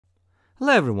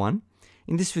Hello everyone.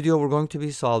 In this video we're going to be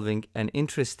solving an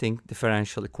interesting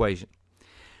differential equation.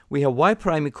 We have y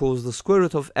prime equals the square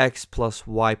root of x plus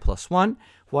y plus 1.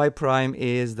 Y prime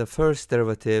is the first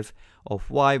derivative of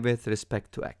y with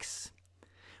respect to x,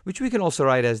 which we can also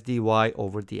write as dy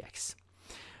over dx.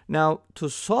 Now, to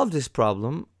solve this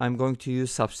problem, I'm going to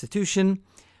use substitution.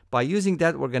 By using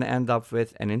that, we're going to end up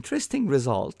with an interesting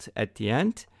result at the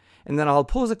end. And then I'll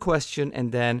pose a question,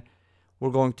 and then we're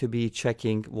going to be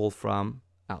checking Wolfram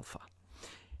alpha.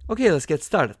 Okay, let's get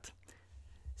started.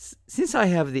 Since I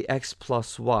have the x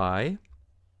plus y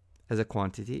as a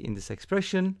quantity in this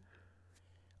expression,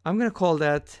 I'm going to call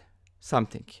that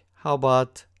something. How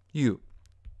about u?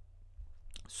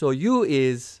 So u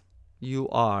is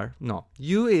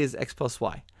x plus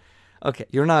y. Okay,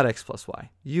 you're not x plus y.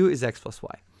 U is x plus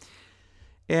y.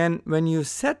 And when you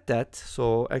set that,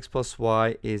 so x plus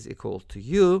y is equal to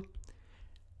u,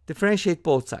 differentiate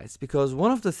both sides, because one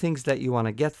of the things that you want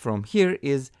to get from here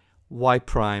is y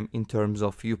prime in terms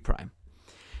of u prime.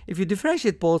 If you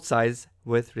differentiate both sides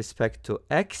with respect to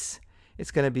x,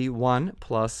 it's going to be 1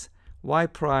 plus y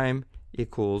prime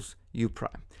equals u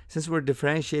prime. Since we're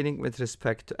differentiating with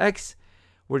respect to x,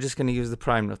 we're just going to use the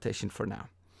prime notation for now.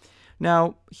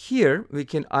 Now, here we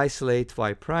can isolate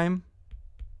y prime.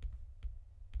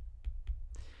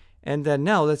 And then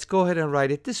now let's go ahead and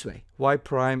write it this way. Y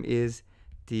prime is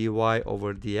dy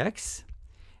over dx,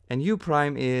 and u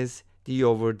prime is d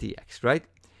over dx, right?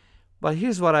 But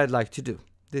here's what I'd like to do.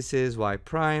 This is y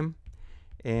prime,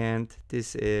 and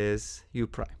this is u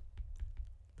prime.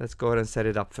 Let's go ahead and set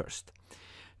it up first.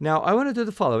 Now, I want to do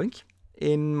the following.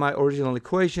 In my original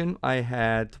equation, I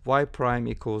had y prime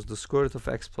equals the square root of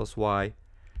x plus y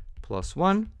plus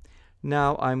 1.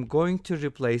 Now, I'm going to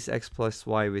replace x plus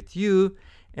y with u,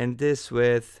 and this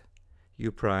with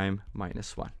u prime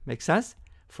minus 1. Make sense?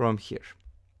 From here.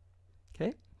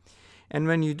 Okay? And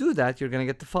when you do that, you're going to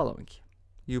get the following.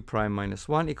 U prime minus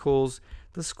 1 equals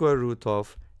the square root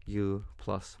of u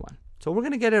plus 1. So we're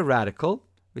going to get a radical,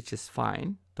 which is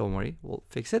fine. Don't worry, we'll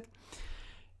fix it.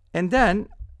 And then,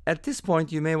 at this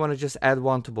point, you may want to just add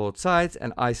 1 to both sides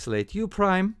and isolate u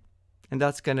prime. And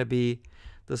that's going to be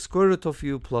the square root of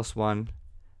u plus 1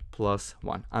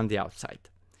 on the outside.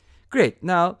 Great.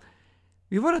 Now,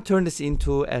 we want to turn this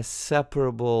into a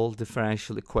separable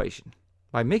differential equation.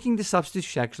 By making the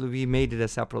substitution, actually, we made it a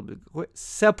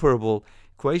separable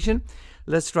equation.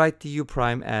 Let's write the u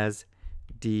prime as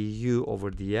du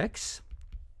over dx.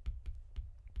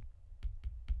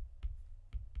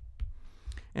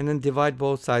 And then divide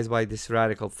both sides by this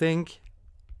radical thing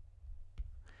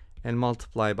and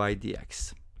multiply by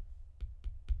dx.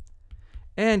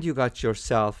 And you got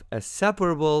yourself a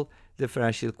separable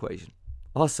differential equation.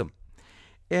 Awesome.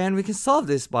 And we can solve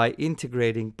this by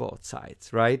integrating both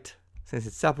sides, right? Since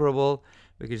it's separable,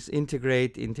 we can just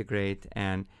integrate,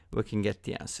 and we can get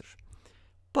the answer.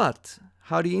 But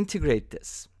how do you integrate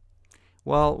this?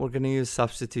 Well, we're going to use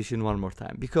substitution one more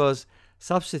time, because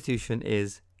substitution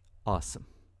is awesome.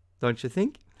 Don't you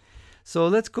think? So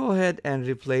let's go ahead and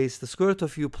replace the square root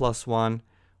of u plus 1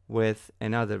 with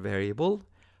another variable.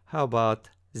 How about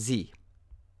z?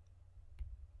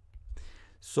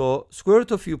 So square root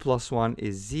of u plus 1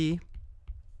 is z.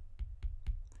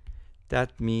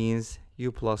 That means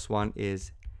u plus 1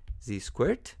 is z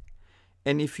squared.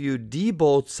 And if you d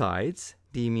both sides,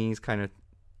 d means kind of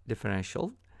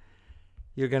differential,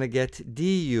 you're going to get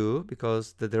du,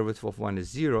 because the derivative of 1 is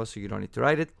 0, so you don't need to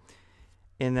write it.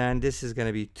 And then this is going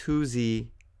to be 2z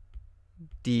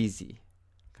dz,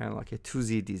 kind of like a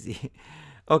 2z dz.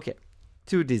 Okay,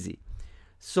 2 dz.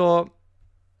 So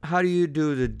how do you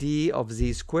do the d of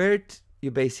z squared?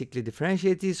 You basically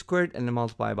differentiate z squared and then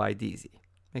multiply by dz.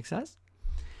 Make sense?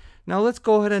 Now let's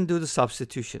go ahead and do the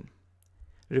substitution.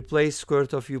 Replace square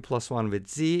root of u plus 1 with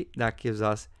z. That gives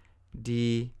us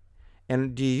d.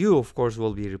 And du, of course,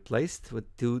 will be replaced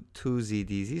with 2z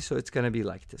dz. So it's going to be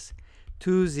like this.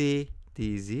 2z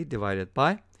dz divided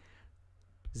by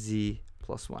z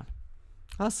plus 1.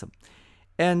 Awesome.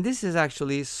 And this is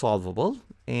actually solvable.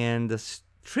 And the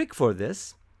trick for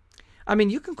this, I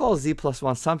mean, you can call z plus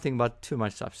 1 something, but too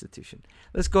much substitution.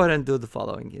 Let's go ahead and do the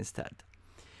following instead.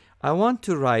 I want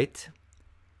to write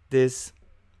this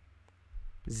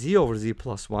z over z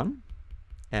plus 1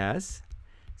 as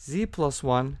z plus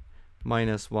 1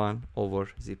 minus 1 over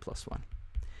z plus 1.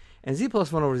 And z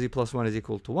plus 1 over z plus 1 is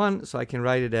equal to 1, so I can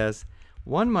write it as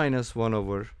 1 minus 1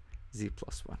 over z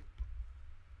plus 1.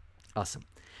 Awesome.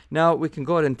 Now we can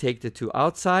go ahead and take the 2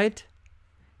 outside,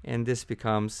 and this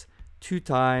becomes 2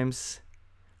 times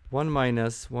 1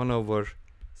 minus 1 over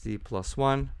z plus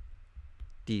 1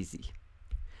 dz.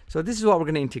 So this is what we're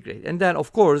going to integrate. And then,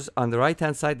 of course, on the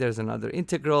right-hand side, there's another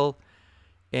integral,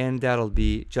 and that'll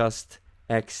be just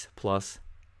x plus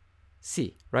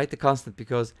c, right? The constant,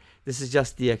 because this is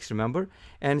just dx, remember?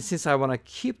 And since I want to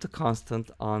keep the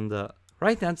constant on the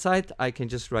right-hand side, I can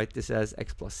just write this as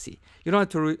x plus c. You don't have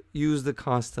to use the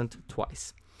constant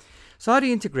twice. So how do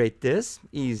you integrate this?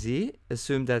 Easy.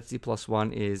 Assume that z plus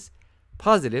 1 is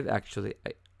positive. Actually,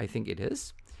 I think it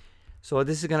is. So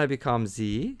this is going to become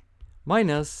z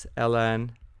minus ln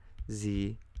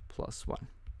z plus 1.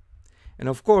 And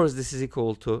of course, this is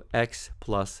equal to x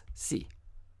plus c.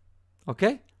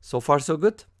 Okay, so far so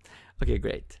good? Okay,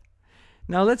 great.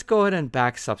 Now let's go ahead and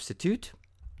back substitute.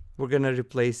 We're going to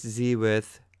replace z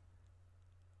with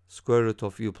square root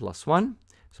of u plus 1.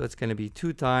 So it's going to be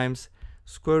 2 times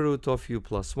square root of u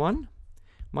plus 1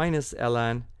 minus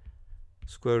ln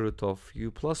square root of u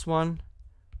plus 1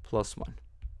 plus 1.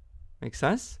 Make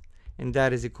sense? And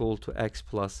that is equal to x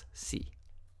plus c.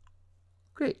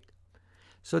 Great.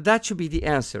 So that should be the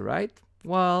answer, right?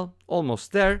 Well,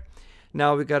 almost there.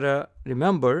 Now we gotta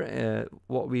remember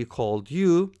what we called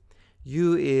u.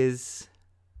 U is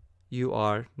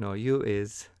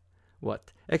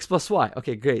what? X plus y.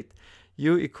 Okay, great.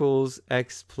 U equals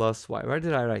x plus y. Where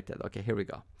did I write that? Okay, here we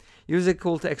go. U is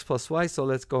equal to x plus y. So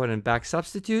let's go ahead and back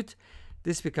substitute.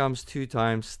 This becomes 2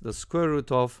 times the square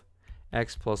root of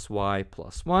x plus y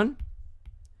plus 1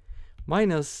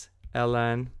 minus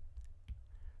ln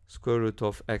square root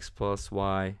of x plus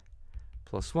y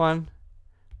plus 1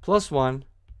 plus 1.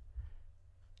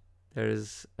 There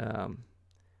is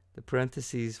the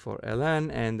parentheses for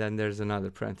ln, and then there's another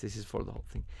parenthesis for the whole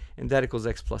thing. And that equals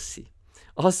x plus c.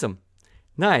 Awesome.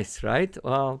 Nice, right?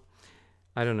 Well,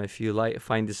 I don't know if you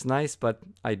find this nice, but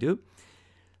I do.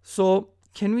 So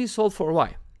can we solve for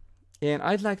y? And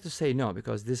I'd like to say no,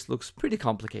 because this looks pretty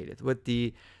complicated with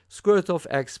the square root of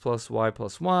x plus y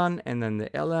plus 1, and then the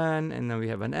ln, and then we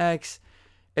have an x.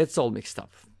 It's all mixed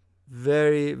up.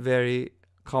 Very, very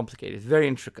complicated, very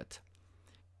intricate.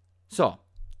 So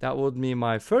that would be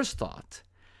my first thought.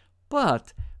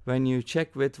 But when you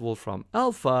check with Wolfram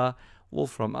Alpha,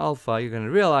 you're going to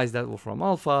realize that Wolfram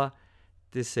Alpha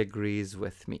disagrees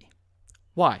with me.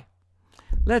 Why?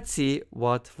 Let's see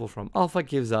what Wolfram Alpha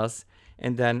gives us,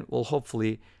 and then we'll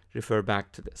hopefully refer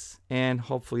back to this and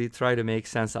hopefully try to make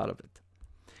sense out of it.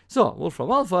 So Wolfram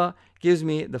Alpha gives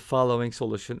me the following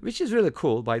solution, which is really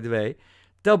cool, by the way.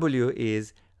 W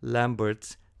is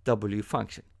Lambert's W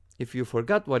function. If you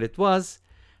forgot what it was,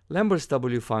 Lambert's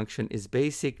W function is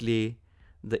basically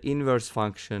the inverse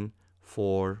function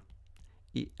for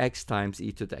x times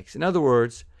e to the x. In other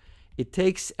words, it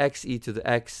takes x e to the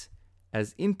x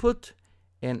as input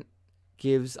and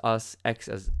gives us x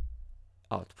as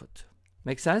output.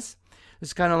 Make sense?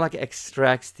 It's kind of like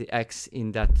extracts the x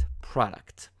in that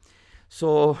product.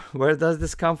 So where does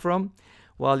this come from?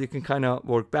 Well, you can kind of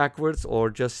work backwards or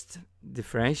just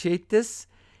differentiate this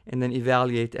and then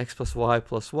evaluate x plus y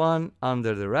plus 1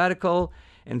 under the radical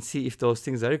and see if those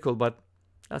things are equal, but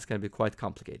that's going to be quite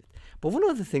complicated. But one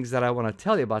of the things that I want to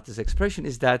tell you about this expression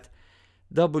is that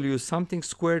w something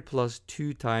squared plus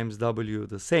 2 times w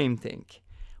the same thing.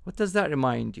 What does that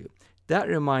remind you? That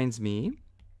reminds me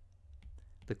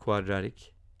the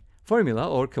quadratic formula,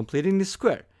 or completing the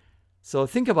square. So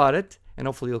think about it and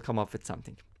hopefully you'll come up with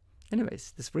something.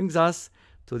 Anyways, this brings us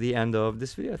to the end of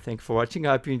this video. Thank you for watching.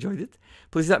 I hope you enjoyed it.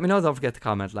 Please let me know. Don't forget to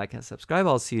comment, like, and subscribe.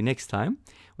 I'll see you next time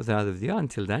with another video.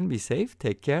 Until then, be safe,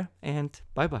 take care, and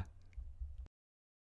bye-bye.